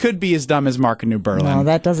 so she could be as dumb as Mark and New Berlin. No,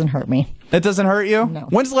 that doesn't hurt me. That doesn't hurt you? No.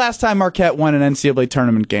 When's the last time Marquette won an NCAA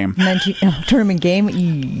tournament game? Tournament game?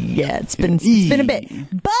 Yeah, it's been a bit.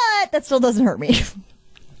 But that still doesn't hurt me.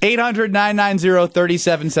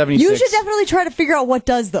 800-990-3776. You should definitely try to figure out what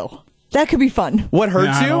does, though. That could be fun. What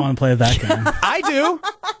hurts you? I don't want to play that game.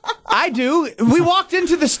 I do. We walked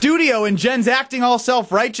into the studio and Jen's acting all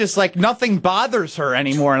self-righteous, like nothing bothers her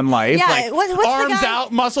anymore in life. Yeah, like what's arms the guy?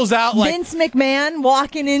 out, muscles out. Like Vince McMahon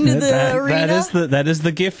walking into the arena. That is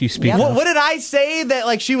the gif you speak of. What did I say that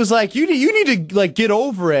like she was like, you need to like get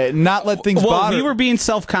over it and not let things bother. We were being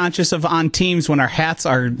self-conscious of on teams when our hats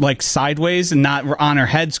are like sideways and not on our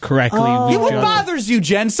heads correctly. What bothers you,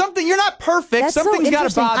 Jen? Something, you're not perfect. That's Something's so got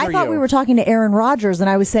to bother you. I thought we were talking to Aaron Rodgers, and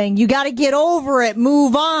I was saying, you got to get over it,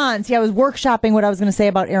 move on. See, I was workshopping what I was going to say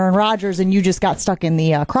about Aaron Rodgers, and you just got stuck in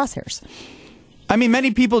the crosshairs. I mean, many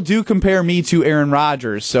people do compare me to Aaron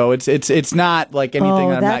Rodgers, so it's not like anything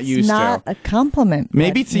that I'm not used to. That's not a compliment.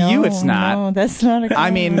 Maybe to you it's not. No, that's not a compliment.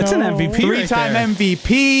 I mean, that's an MVP. Three-time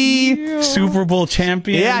MVP. Super Bowl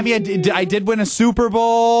champion. Yeah, I mean, I did win a Super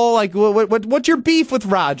Bowl. Like, what's your beef with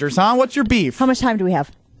Rodgers, huh? What's your beef? How much time do we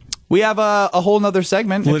have? We have a whole nother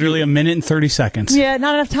segment. Literally a minute and 30 seconds. Yeah,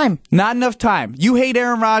 not enough time. Not enough time. You hate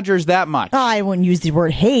Aaron Rodgers that much. I wouldn't use the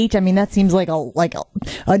word hate. I mean, that seems like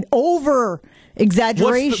an over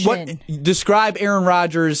exaggeration. Describe Aaron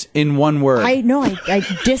Rodgers in one word. I know. I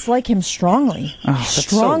dislike him strongly.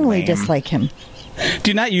 Strongly dislike him.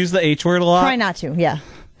 Do you not use the H word a lot? Try not to, yeah.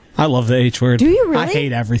 I love the H word. Do you really? I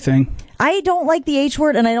hate everything. I don't like the H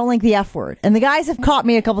word and I don't like the F word. And the guys have caught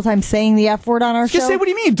me a couple times saying the F word on our show. Just say, what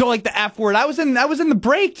do you mean? Don't like the F word? I was in the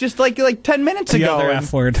break just like 10 minutes ago. The other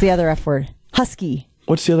F word. It's the other F word. Husky.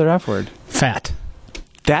 What's the other F word? Fat.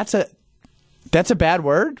 That's a bad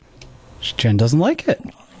word? Jen doesn't like it.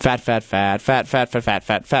 Fat. Well, can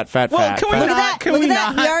we Look at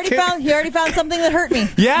that. He already found something that hurt me.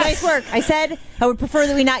 Yes. Nice work. I said I would prefer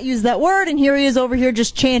that we not use that word, and here he is over here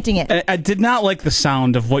just chanting it. I did not like the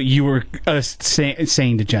sound of what you were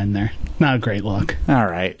saying to Jen there. Not a great look. All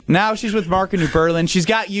right. Now she's with Mark in New Berlin. She's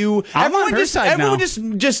got you. I'm on her side now.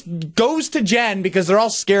 Everyone just goes to Jen because they're all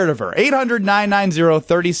scared of her.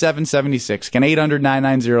 800-990-3776. Again,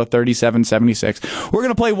 800-990-3776. We're going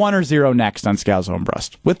to play 1 or 0 next on Scalzo and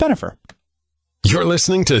Brust with Bennifer. You're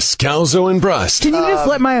listening to Scalzo and Brust. Can you just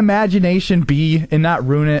let my imagination be and not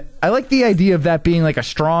ruin it? I like the idea of that being like a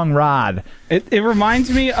strong rod. It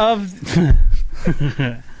reminds me of...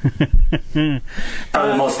 Probably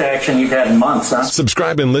the most action you've had in months, huh?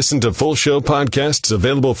 Subscribe and listen to full show podcasts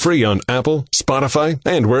available free on Apple, Spotify,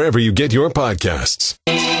 and wherever you get your podcasts.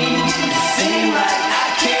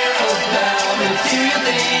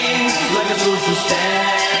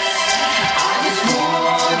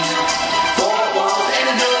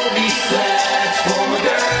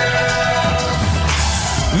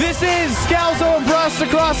 This is Scalzo and Brust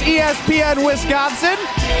across ESPN Wisconsin.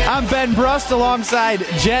 I'm Ben Brust alongside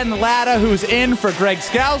Jen Lada, who's in for Greg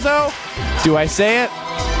Scalzo. Do I say it?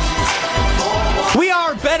 We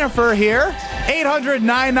are Bennifer here.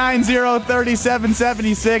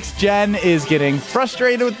 800-990-3776. Jen is getting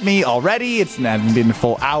frustrated with me already. It's not been a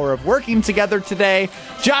full hour of working together today.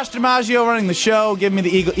 Josh DiMaggio running the show, giving me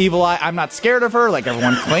the evil eye. I'm not scared of her, like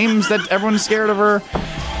everyone claims that everyone's scared of her.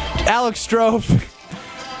 Alex Strofe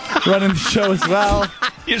running the show as well.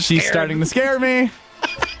 She's starting to scare me.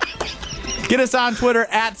 Get us on Twitter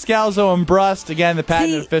at Scalzo and Brust. Again, the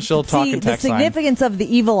patent official talking text line. The significance of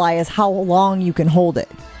the evil eye is how long you can hold it.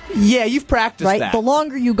 Yeah, you've practiced that. The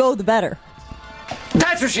longer you go, the better.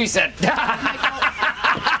 That's what she said.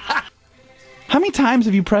 How many times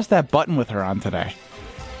have you pressed that button with her on today?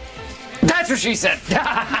 That's what she said. Dang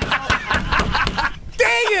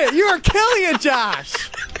it! You are killing it, Josh.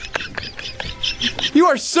 You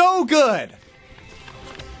are so good.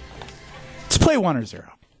 Let's play 1 or 0.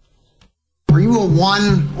 Are you a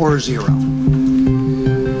 1 or a 0?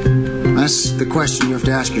 That's the question you have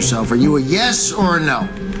to ask yourself. Are you a yes or a no?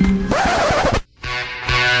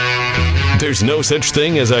 There's no such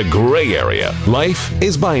thing as a gray area. Life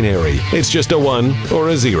is binary. It's just a 1 or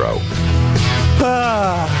a 0.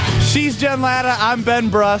 She's Jen Lada. I'm Ben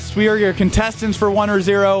Brust. We are your contestants for 1 or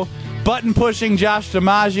 0. Button-pushing Josh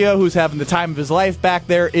DiMaggio, who's having the time of his life back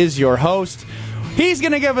there, is your host. He's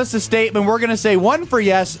going to give us a statement. We're going to say 1 for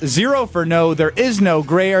yes, 0 for no. There is no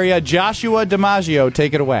gray area. Joshua DiMaggio,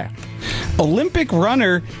 take it away. Olympic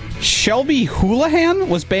runner Shelby Houlihan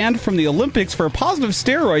was banned from the Olympics for a positive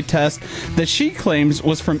steroid test that she claims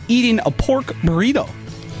was from eating a pork burrito.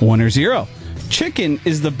 1 or 0. Chicken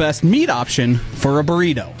is the best meat option for a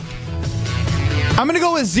burrito. I'm going to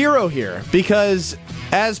go with 0 here because,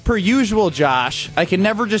 as per usual, Josh, I can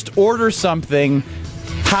never just order something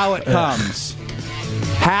how it comes.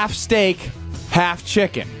 Half steak, half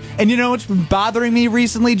chicken. And you know what's been bothering me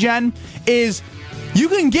recently, Jen? Is you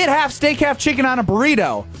can get half steak, half chicken on a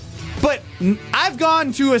burrito, but I've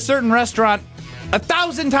gone to a certain restaurant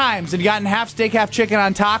 1,000 times and gotten half steak, half chicken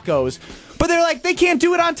on tacos, but they're like, they can't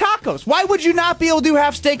do it on tacos. Why would you not be able to do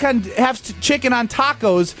half steak, half chicken on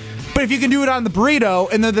tacos, but if you can do it on the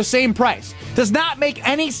burrito and they're the same price? Does not make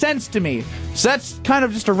any sense to me. So that's kind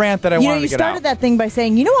of just a rant that I wanted to get out. You started that thing by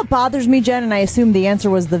saying, you know what bothers me, Jen? And I assumed the answer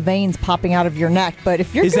was the veins popping out of your neck. But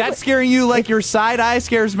if you're Is that scaring you like your side eye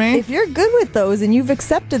scares me? If you're good with those and you've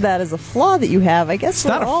accepted that as a flaw that you have, I guess it's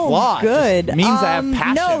not a flaw. Good. It just means I have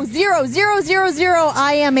passion. No, 0, 0, 0, 0.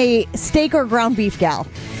 I am a steak or ground beef gal.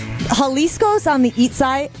 Jalisco's on the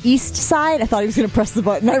east side. I thought he was going to press the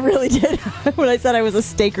button. I really did. When I said I was a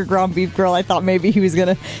steak or ground beef girl, I thought maybe he was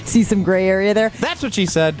going to see some gray area there. That's what she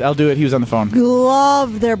said. I'll do it. He was on the phone.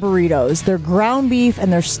 Love their burritos. Their ground beef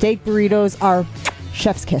and their steak burritos are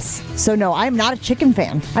chef's kiss. So no, I'm not a chicken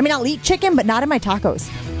fan. I mean, I'll eat chicken, but not in my tacos.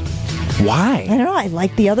 Why? I don't know. I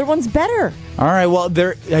like the other ones better. All right, well,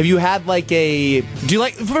 have you had like a... Do you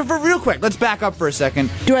like... For real quick, let's back up for a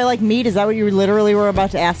second. Do I like meat? Is that what you literally were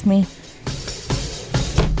about to ask me?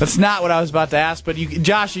 That's not what I was about to ask, but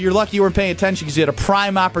Josh, you're lucky you weren't paying attention because you had a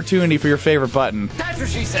prime opportunity for your favorite button. That's what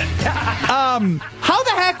she said. How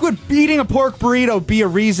the heck would eating a pork burrito be a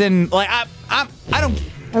reason? Like, I don't...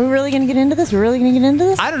 Are we really going to get into this? We're really going to get into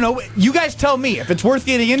this? I don't know. You guys tell me. If it's worth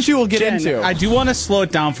getting into, we'll get Jen, into. I do want to slow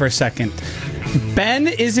it down for a second. Ben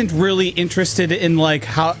isn't really interested in like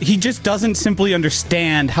how he just doesn't simply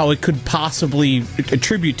understand how it could possibly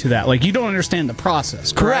attribute to that. Like you don't understand the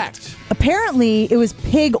process. Correct. Apparently, it was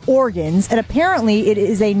pig organs, and apparently it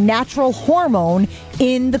is a natural hormone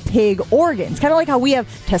in the pig organs. Kind of like how we have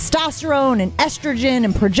testosterone and estrogen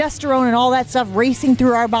and progesterone and all that stuff racing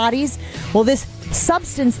through our bodies. Well, this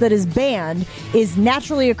substance that is banned is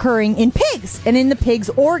naturally occurring in pigs and in the pig's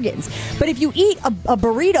organs. But if you eat a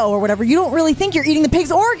burrito or whatever, you don't really think you're eating the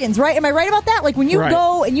pig's organs, right? Am I right about that? Like when you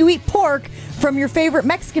go and you eat pork from your favorite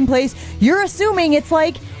Mexican place, you're assuming it's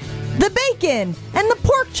like the bacon and the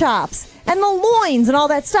pork chops and the loins and all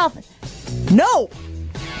that stuff. No!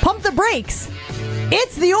 Pump the brakes.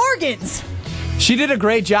 It's the organs. She did a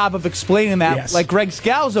great job of explaining that like Greg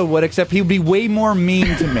Scalzo would, except he would be way more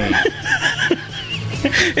mean to me.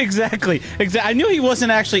 Exactly. I knew he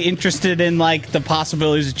wasn't actually interested in like the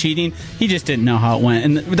possibilities of cheating. He just didn't know how it went,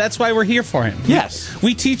 and that's why we're here for him. Yes,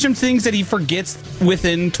 we teach him things that he forgets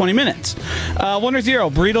within 20 minutes. 1 or 0.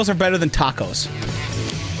 Burritos are better than tacos.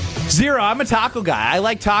 0. I'm a taco guy. I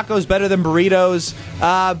like tacos better than burritos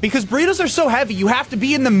because burritos are so heavy. You have to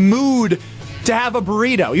be in the mood to have a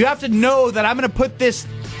burrito. You have to know that I'm going to put this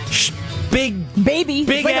big baby.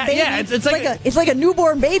 Big, it's like a baby. Yeah, it's like a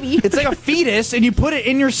newborn baby. It's like a fetus, and you put it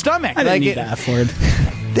in your stomach. I didn't need the F word.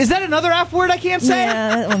 Is that another F word I can't say?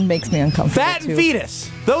 Yeah, that one makes me uncomfortable. Fat and fetus.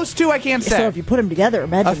 Those two I can't say. So if you put them together,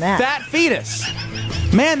 imagine that. A fat fetus.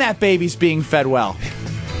 Man, that baby's being fed well.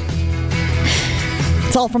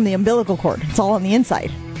 It's all from the umbilical cord. It's all on the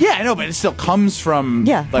inside. Yeah, I know, but it still comes from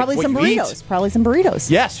probably some burritos. Probably some burritos.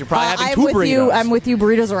 Yes, you're probably having two burritos. I'm with you.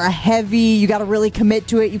 Burritos are heavy. You got to really commit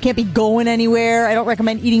to it. You can't be going anywhere. I don't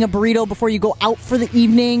recommend eating a burrito before you go out for the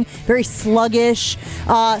evening. Very sluggish.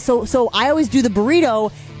 So I always do the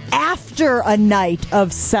burrito after a night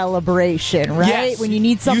of celebration, right? Yes. When you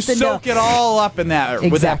need something you soak it all up in that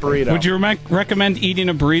with that burrito. Would you recommend eating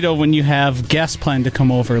a burrito when you have guests planned to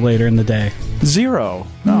come over later in the day? 0.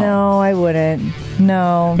 No, I wouldn't.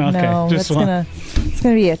 No, okay, no. It's gonna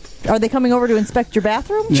be it. Are they coming over to inspect your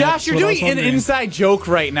bathroom? Josh, you're doing an inside joke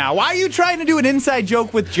right now. Why are you trying to do an inside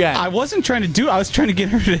joke with Jen? I wasn't trying to do it. I was trying to get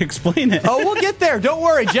her to explain it. Oh, we'll get there. Don't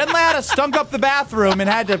worry. Jen Lada stunk up the bathroom and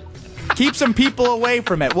had to keep some people away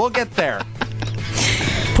from it. We'll get there.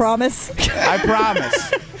 Promise? I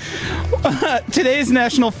promise. Today is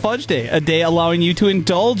National Fudge Day, a day allowing you to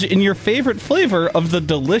indulge in your favorite flavor of the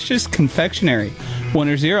delicious confectionery. 1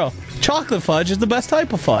 or 0. Chocolate fudge is the best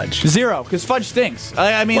type of fudge. 0, because fudge stinks.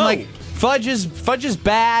 I mean, like, fudge is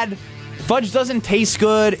bad. Fudge doesn't taste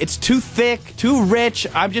good. It's too thick, too rich.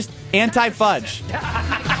 I'm just anti-fudge.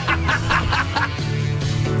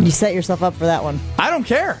 You set yourself up for that one. I don't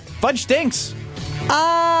care. Fudge stinks.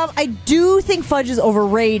 I do think fudge is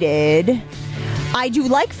overrated. I do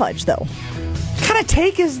like fudge, though. What kind of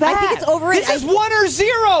take is that? I think it's overrated. This is 1 or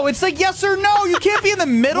 0. It's like yes or no. You can't be in the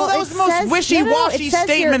middle. That was the most wishy-washy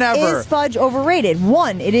statement ever. Is fudge overrated?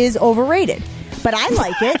 1, it is overrated. But I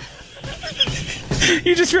like it.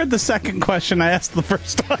 You just read the second question. I asked the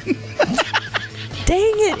first one. Dang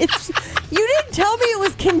it. You didn't tell me it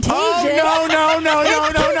was contagious. Oh, no.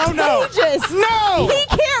 It's contagious. No. He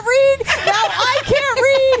can't read. Now I can't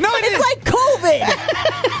read. No, it's like COVID.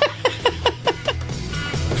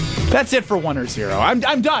 That's it for 1 or 0.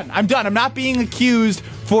 I'm done. I'm not being accused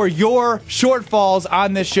for your shortfalls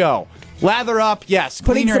on this show. Lather up, yes.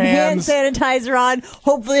 Putting Clean your hands. hand sanitizer on.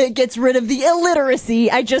 Hopefully it gets rid of the illiteracy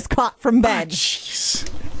I just caught from Ben. Jeez.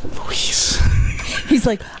 Louise. He's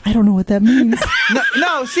like, I don't know what that means.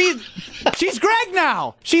 No, see, she's Greg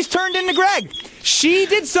now. She's turned into Greg. She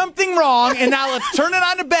did something wrong, and now let's turn it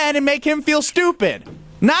on to Ben and make him feel stupid.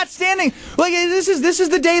 Not standing like this is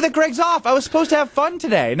the day that Greg's off. I was supposed to have fun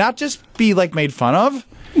today, not just be like made fun of.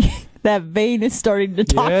 That vein is starting to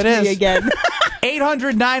talk to me again.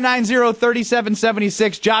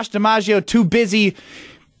 800-990-3776. Josh DiMaggio too busy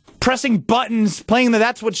pressing buttons, playing the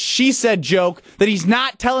 "that's what she said" joke that he's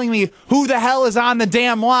not telling me who the hell is on the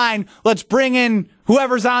damn line. Let's bring in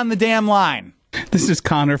whoever's on the damn line. This is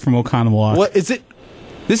Connor from Oconomowoc. What is it?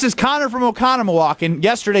 This is Connor from Oconomowoc, and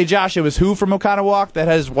yesterday, Josh, it was who from Oconomowoc that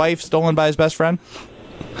had his wife stolen by his best friend?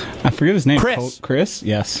 I forget his name. Chris. Chris?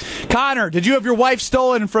 Yes. Connor, did you have your wife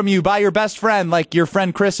stolen from you by your best friend, like your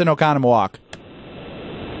friend Chris in Oconomowoc?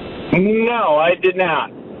 No, I did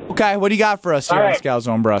not. Okay, what do you got for us here on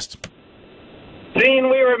Scalzo and Brust? Seeing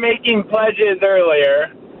we were making pledges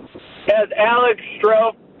earlier, has Alex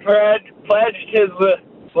Stroh pledged his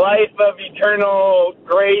life of eternal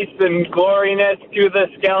grace and gloriness to the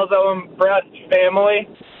Scalzo and Brust family?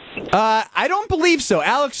 I don't believe so.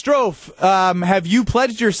 Alex Stroh, have you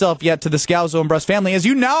pledged yourself yet to the Scalzo and Brust family, as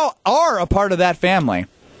you now are a part of that family?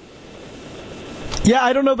 Yeah,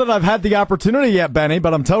 I don't know that I've had the opportunity yet, Benny,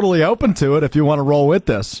 but I'm totally open to it if you want to roll with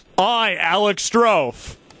this. I, Alex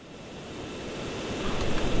Stroh.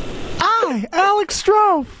 I, Alex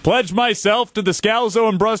Stroh. Pledge myself to the Scalzo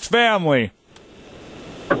and Brust family.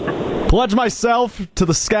 Pledge myself to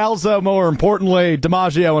the Scalzo, more importantly,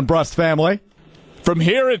 DiMaggio and Brust family. From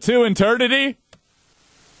here into eternity?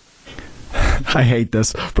 I hate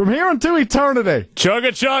this. From here into eternity.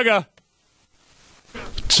 Chugga chugga.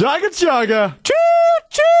 Chugga chugga. Choo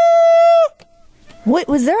choo. Wait,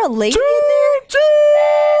 was there a lady choo, in there? Choo.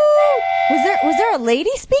 Was there a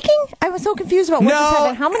lady speaking? I was so confused about what just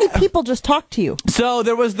happened. How many people just talked to you? So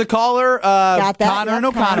there was the caller, Connor in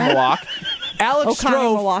Oconomowoc. Alex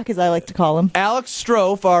Stroh, as I like to call him. Alex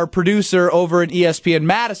Stroh, our producer over at ESPN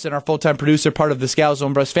Madison, our full-time producer, part of the Scalzo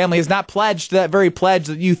and Brust family, has not pledged that very pledge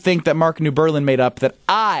that you think that Mark New Berlin made up that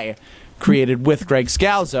I created with Greg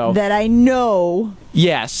Scalzo. That I know.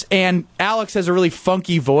 Yes, and Alex has a really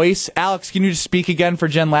funky voice. Alex, can you just speak again for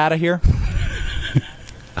Jen Lada here?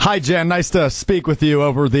 Hi, Jen. Nice to speak with you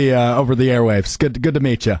over the airwaves. Good to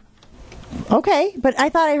meet you. Okay, but I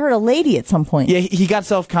thought I heard a lady at some point. Yeah, he got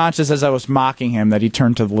self-conscious as I was mocking him that he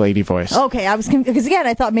turned to the lady voice. Okay, I was because again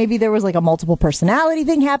I thought maybe there was like a multiple personality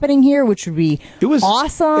thing happening here, which would be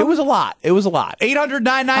awesome. It was a lot.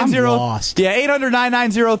 800-990. Yeah,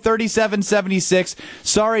 800-990-3776.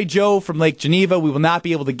 Sorry, Joe from Lake Geneva, we will not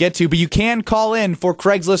be able to get to, but you can call in for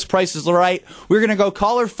Craigslist Price is Right. We're going to go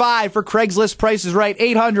caller 5 for Craigslist Price is Right.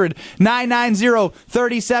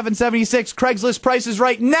 800-990-3776. Craigslist Price is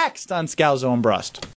Right next on Scalzo and Brust.